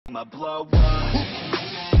I'ma blow up.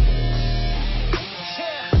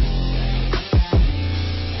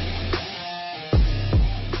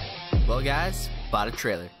 Well, guys, bought a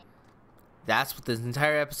trailer. That's what this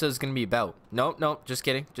entire episode is going to be about. Nope, just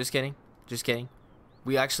kidding.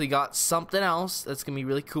 We actually got something else that's going to be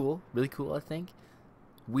really cool, I think.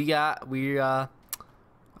 I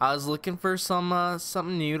was looking for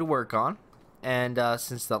something new to work on, and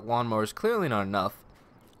since that lawnmower is clearly not enough,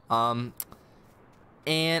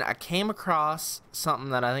 and I came across something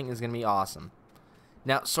that I think is going to be awesome.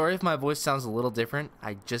 Now, sorry if my voice sounds a little different.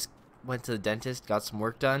 I just went to the dentist, got some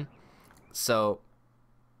work done. So,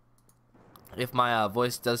 if my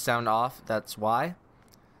voice does sound off, that's why.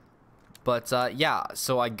 But, yeah,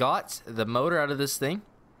 so I got the motor out of this thing.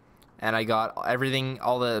 And I got everything,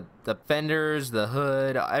 all the fenders, the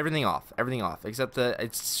hood, everything off. Except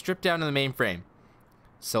it's stripped down to the main frame.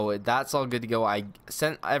 So, that's all good to go. I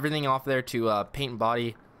sent everything off there to paint and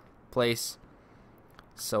body place.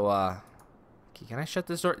 So, okay, can I shut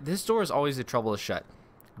this door? This door is always a trouble to shut.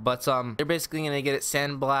 But they're basically gonna get it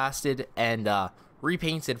sandblasted and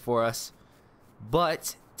repainted for us.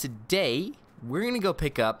 But today we're gonna go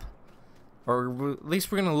pick up, or at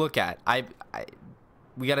least we're gonna look at.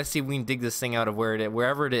 We gotta see if we can dig this thing out of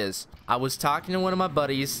wherever it is. I was talking to one of my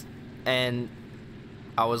buddies, and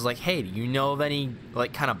I was like, "Hey, do you know of any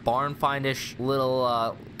like kind of barn findish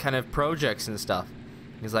little kind of projects and stuff?"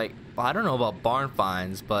 He's like, "Well, I don't know about barn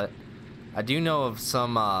finds, but I do know of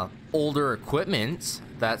some older equipment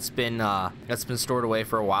that's been stored away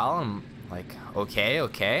for a while." I'm like, okay.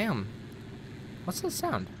 What's that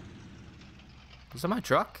sound? Was that my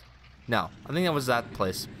truck? No, I think that was that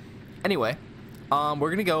place. Anyway, we're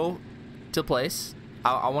gonna go to a place.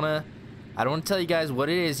 I don't want to tell you guys what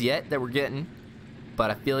it is yet that we're getting, but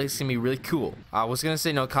I feel like it's gonna be really cool. I was gonna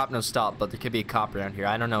say no cop, no stop, but there could be a cop around here.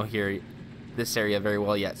 I don't know this area very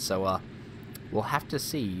well yet, so we'll have to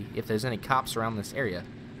see if there's any cops around this area.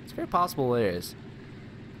 It's very possible there is.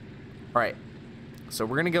 Alright, so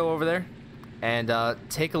we're gonna go over there and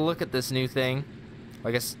take a look at this new thing.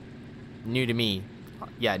 I guess new to me.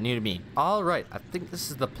 Yeah, new to me. Alright, I think this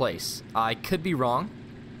is the place. I could be wrong,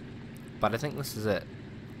 but I think this is it.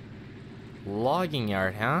 Logging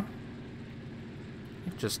yard, huh?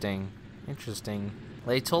 Interesting.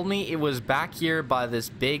 They told me it was back here by this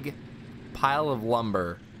big pile of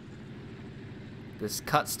lumber. This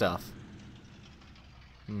cut stuff.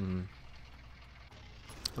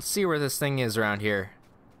 Let's see where this thing is around here.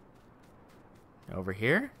 Over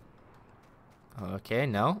here? Okay,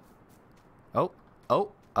 no. Oh.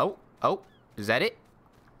 Is that it?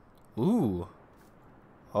 Ooh.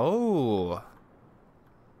 Oh.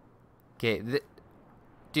 Okay,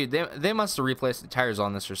 dude, they must have replaced the tires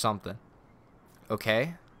on this or something.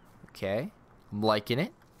 Okay. I'm liking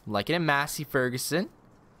it. Massey Ferguson.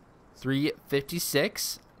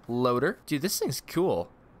 356 loader. Dude, this thing's cool.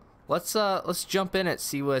 Let's jump in and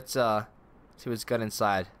see what's got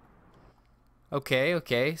inside.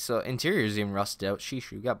 Okay. So interior's even rusted out.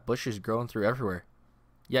 Sheesh, we got bushes growing through everywhere.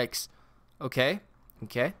 Yikes. Okay.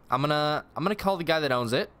 I'm gonna call the guy that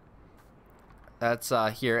owns it. That's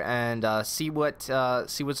here, and see what's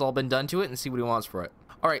all been done to it and see what he wants for it.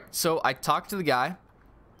 All right. So I talked to the guy,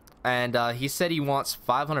 and he said he wants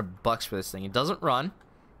 $500 for this thing. It doesn't run.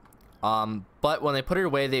 But when they put it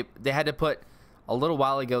away, they had to put, a little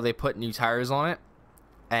while ago, they put new tires on it,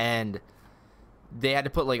 and they had to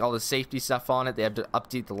put like all the safety stuff on it. They had to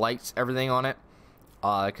update the lights, everything on it,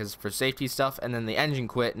 because for safety stuff. And then the engine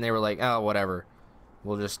quit, and they were like, oh, whatever,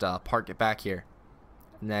 we'll just park it back here,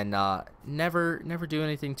 and then never do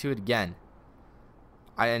anything to it again.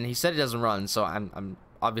 And he said it doesn't run, so I'm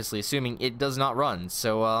obviously assuming it does not run.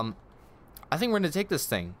 So I think we're gonna take this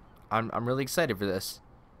thing. I'm really excited for this.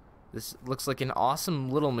 This looks like an awesome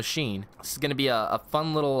little machine. This is going to be a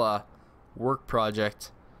fun little work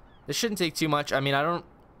project. This shouldn't take too much. I mean, I don't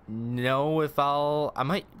know if I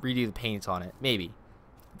might redo the paint on it. Maybe.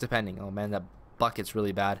 Depending. Oh, man, that bucket's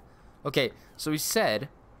really bad. Okay, so he said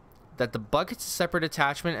that the bucket's a separate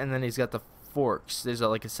attachment, and then he's got the forks. There's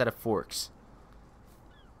like a set of forks.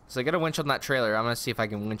 So I got a winch on that trailer. I'm going to see if I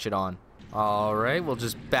can winch it on. Alright, we'll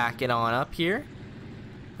just back it on up here.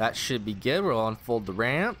 That should be good. We'll unfold the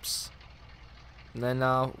ramps, and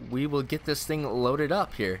then we will get this thing loaded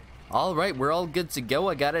up here. Alright, we're all good to go.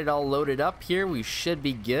 I got it all loaded up here. We should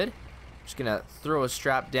be good. Just gonna throw a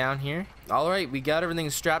strap down here. Alright, we got everything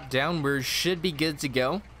strapped down. We should be good to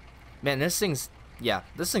go. Man, this thing's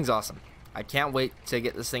awesome. I can't wait to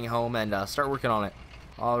get this thing home and start working on it.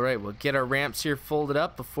 Alright, we'll get our ramps here folded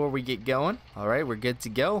up before we get going. Alright, we're good to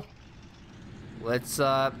go. Let's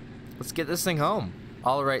get this thing home.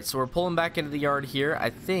 Alright, so we're pulling back into the yard here. I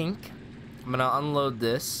think I'm gonna unload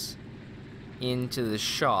this into the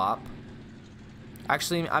shop.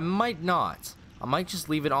 Actually, I might not. I might just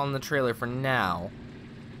leave it on the trailer for now.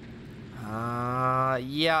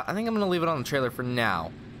 Yeah, I think I'm gonna leave it on the trailer for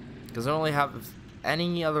now. Because I don't really have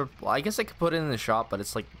any other... Well, I guess I could put it in the shop, but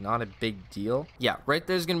it's like not a big deal. Yeah, right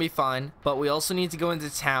there's gonna be fine. But we also need to go into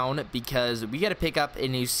town because we gotta pick up a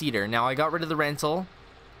new seeder. Now, I got rid of the rental.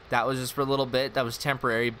 That was just for a little bit. That was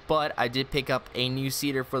temporary. But I did pick up a new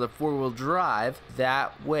seeder for the 4-wheel drive.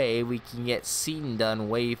 That way, we can get seeding done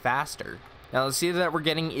way faster. Now, the seeder that we're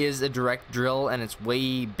getting is a direct drill, and it's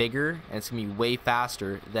way bigger, and it's going to be way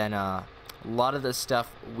faster than a lot of the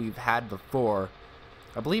stuff we've had before.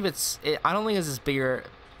 I believe I don't think it's as bigger.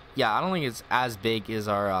 Yeah, I don't think it's as big as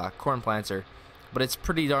our corn planter, but it's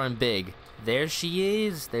pretty darn big. There she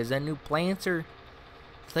is. There's that new planter.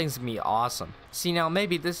 This thing's going to be awesome. See, now,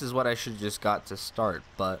 maybe this is what I should have just got to start,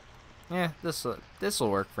 but... yeah, this'll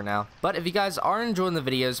work for now. But if you guys are enjoying the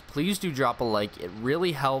videos, please do drop a like. It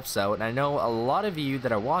really helps out, and I know a lot of you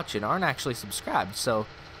that are watching aren't actually subscribed. So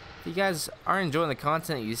if you guys are enjoying the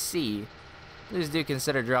content you see, please do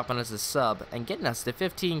consider dropping us a sub and getting us to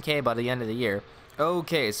 15K by the end of the year.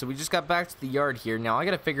 Okay, so we just got back to the yard here. Now I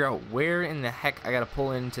gotta figure out where in the heck I gotta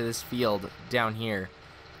pull into this field down here,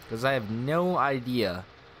 because I have no idea.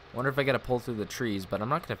 Wonder if I gotta pull through the trees, but I'm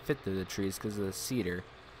not gonna fit through the trees because of the cedar.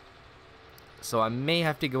 So I may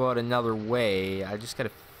have to go out another way. I just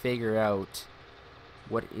gotta figure out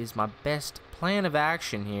what is my best plan of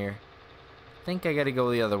action here. I think I gotta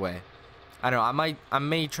go the other way. I don't know, I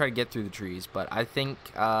may try to get through the trees, but I think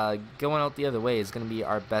going out the other way is gonna be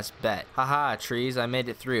our best bet. Haha, trees, I made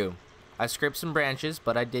it through. I scraped some branches,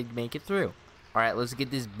 but I did make it through. Alright, let's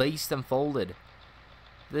get this beast unfolded.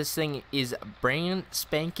 This thing is brand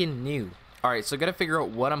spanking new. Alright, so I gotta figure out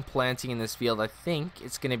what I'm planting in this field. I think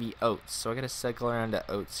it's gonna be oats. So I gotta cycle around to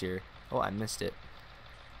oats here. Oh, I missed it.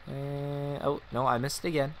 Oh, no, I missed it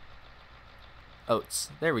again. Oats.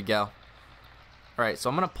 There we go. Alright, so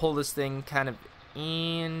I'm gonna pull this thing kind of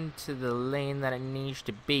into the lane that it needs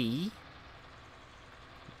to be.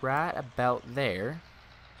 Right about there.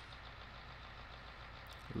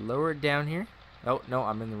 Lower it down here. Oh, no,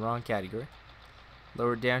 I'm in the wrong category.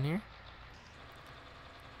 Lower it down here.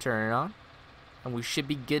 Turn it on. And we should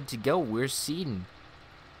be good to go. We're seeding.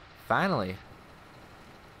 Finally.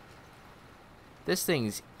 This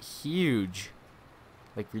thing's huge.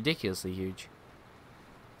 Like ridiculously huge.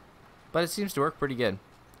 But it seems to work pretty good.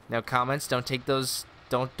 Now comments, don't take those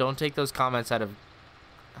take those comments out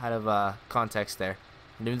of context there.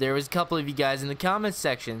 I knew there was a couple of you guys in the comments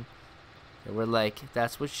section that were like,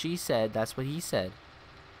 that's what she said, that's what he said.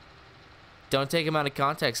 Don't take them out of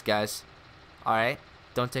context, guys. Alright?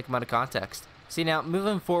 Don't take them out of context. See, now,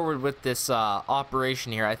 moving forward with this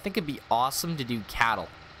operation here, I think it'd be awesome to do cattle.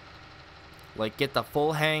 Like, get the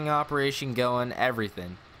full hang operation going,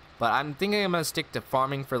 everything. But I'm thinking I'm going to stick to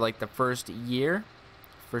farming for, like, the first year,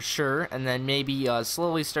 for sure. And then maybe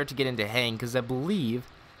slowly start to get into haying, because I believe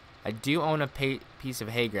I do own a piece of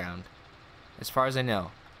hay ground. As far as I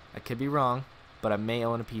know. I could be wrong, but I may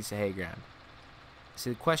own a piece of hay ground.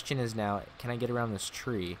 See, the question is now, can I get around this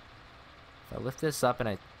tree? If I lift this up and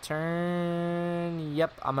I turn,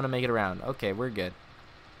 yep, I'm gonna make it around. Okay, we're good.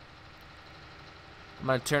 I'm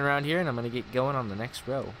gonna turn around here and I'm gonna get going on the next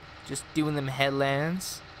row. Just doing them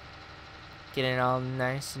headlands, getting it all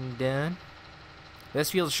nice and done.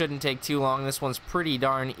 This field shouldn't take too long. This one's pretty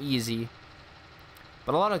darn easy.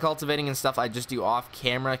 But a lot of cultivating and stuff I just do off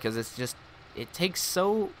camera because it takes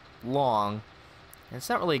so long. And it's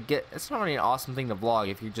not really an awesome thing to vlog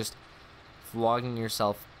if you're just vlogging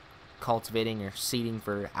yourself cultivating or seeding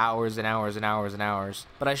for hours and hours and hours and hours.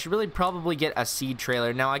 But I should really probably get a seed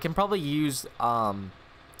trailer. Now I can probably use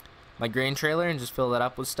my grain trailer and just fill that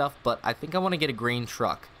up with stuff, but I think I want to get a grain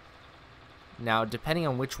truck. Now depending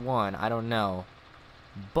on which one, I don't know,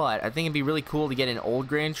 but I think it'd be really cool to get an old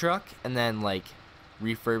grain truck and then like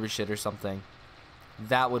refurbish it or something.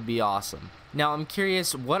 That would be awesome. Now I'm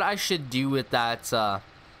curious what I should do with that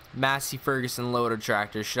Massey Ferguson loader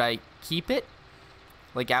tractor. Should I keep it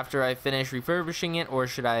like after I finish refurbishing it, or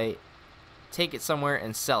should I take it somewhere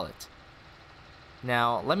and sell it?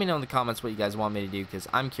 Now let me know in the comments what you guys want me to do, because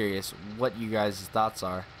I'm curious what you guys' thoughts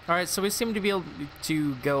are. Alright, so we seem to be able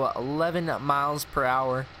to go 11 miles per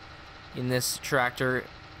hour in this tractor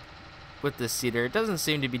with this seeder. It doesn't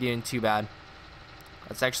seem to be doing too bad.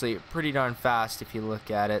 That's actually pretty darn fast if you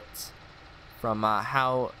look at it from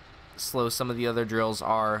how slow some of the other drills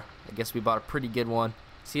are. I guess we bought a pretty good one.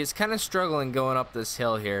 See, it's kind of struggling going up this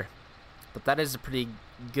hill here, but that is a pretty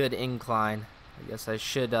good incline. I guess I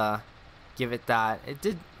should give it that.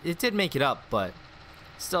 It did make it up, but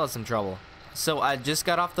still had some trouble. So I just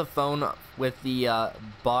got off the phone with the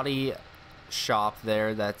body shop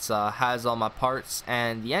there that has all my parts,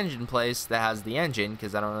 and the engine place that has the engine,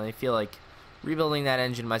 because I don't really feel like rebuilding that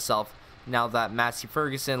engine myself. Now that Massey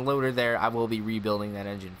Ferguson loader there, I will be rebuilding that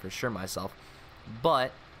engine for sure myself.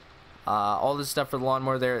 But all this stuff for the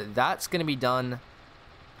lawnmower there, that's going to be done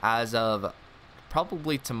as of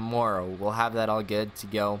probably tomorrow. We'll have that all good to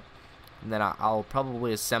go, and then I'll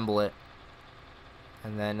probably assemble it,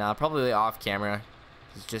 and then probably off camera.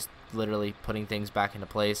 It's just literally putting things back into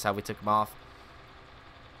place how we took them off.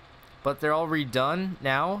 But they're all redone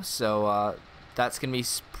now, so that's gonna be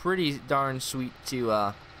pretty darn sweet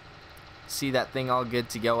to see that thing all good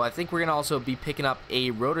to go. I think we're gonna also be picking up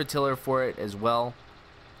a rototiller for it as well,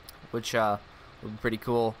 which would be pretty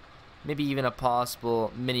cool. Maybe even a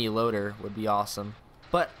possible mini loader would be awesome.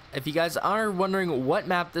 But if you guys are wondering what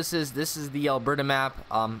map this is the Alberta map.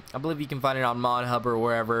 I believe you can find it on ModHub or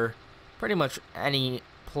wherever, pretty much any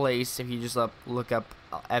place. If you just look up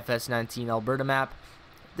FS19 Alberta map,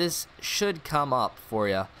 this should come up for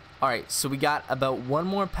you. Alright, so we got about one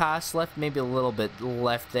more pass left, maybe a little bit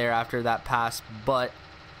left there after that pass, but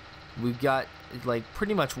we've got like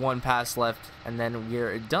pretty much one pass left, and then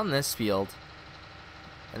we're done this field,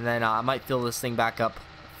 and then I might fill this thing back up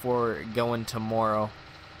for going tomorrow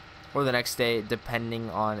or the next day, depending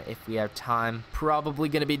on if we have time. Probably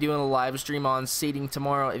going to be doing a live stream on seeding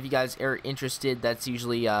tomorrow. If you guys are interested, that's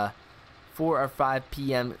usually 4 or 5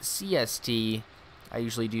 p.m. CST. I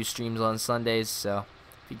usually do streams on Sundays, so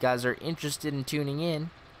if you guys are interested in tuning in,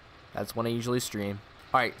 that's when I usually stream.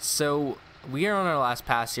 Alright, so we are on our last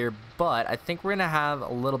pass here, but I think we're going to have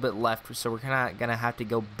a little bit left, so we're going to have to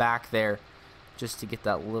go back there just to get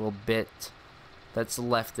that little bit that's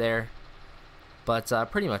left there. But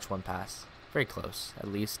pretty much one pass. Very close, at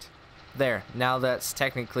least. There, now that's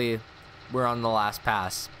technically, we're on the last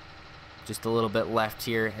pass. Just a little bit left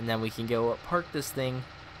here, and then we can go park this thing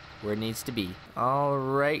where it needs to be.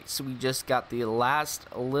 Alright, so we just got the last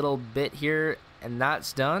little bit here, and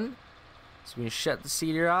that's done. So we can shut the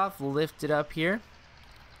seeder off, lift it up here,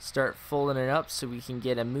 start folding it up so we can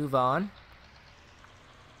get a move on.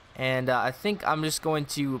 And I think I'm just going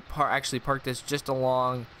to actually park this just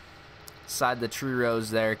alongside the tree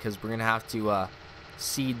rows there, because we're going to have to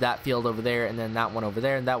seed that field over there, and then that one over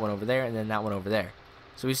there, and that one over there, and then that one over there.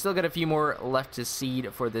 So we still got a few more left to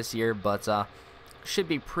seed for this year, but should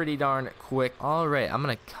be pretty darn quick. Alright, I'm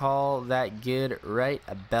going to call that good right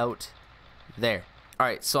about there.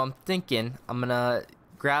 Alright, so I'm thinking I'm going to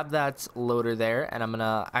grab that loader there, and I'm going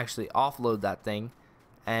to actually offload that thing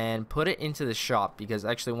and put it into the shop, because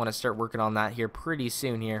I actually want to start working on that here pretty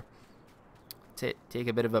soon here. Take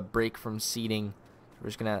a bit of a break from seeding. We're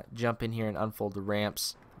just going to jump in here and unfold the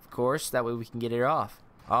ramps, of course, that way we can get it off.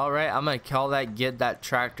 Alright, I'm going to call that good. That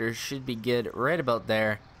tractor should be good right about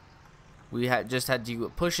there. We just had to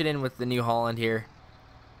push it in with the New Holland here.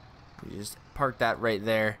 We just parked that right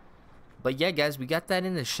there. But yeah, guys, we got that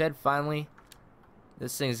in the shed finally.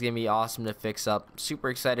 This thing's going to be awesome to fix up. Super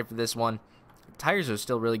excited for this one. The tires are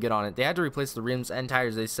still really good on it. They had to replace the rims and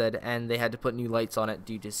tires, they said, and they had to put new lights on it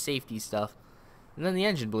due to safety stuff. And then the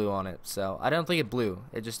engine blew on it, so I don't think it blew.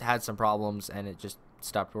 It just had some problems, and it just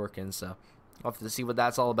stopped working, so I'll have to see what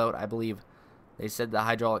that's all about. I believe they said the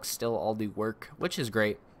hydraulics still all do work, which is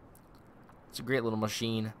great. It's a great little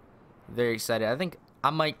machine. Very excited. I think I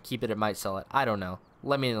might keep it, I might sell it. I don't know.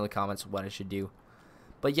 Let me know in the comments what I should do.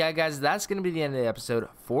 But yeah, guys, that's going to be the end of the episode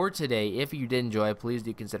for today. If you did enjoy, please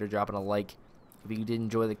do consider dropping a like. If you did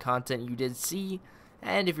enjoy the content you did see,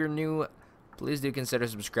 and if you're new, please do consider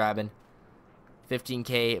subscribing.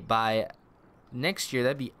 15K by next year,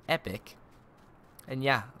 that'd be epic. And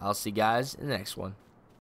yeah, I'll see you guys in the next one.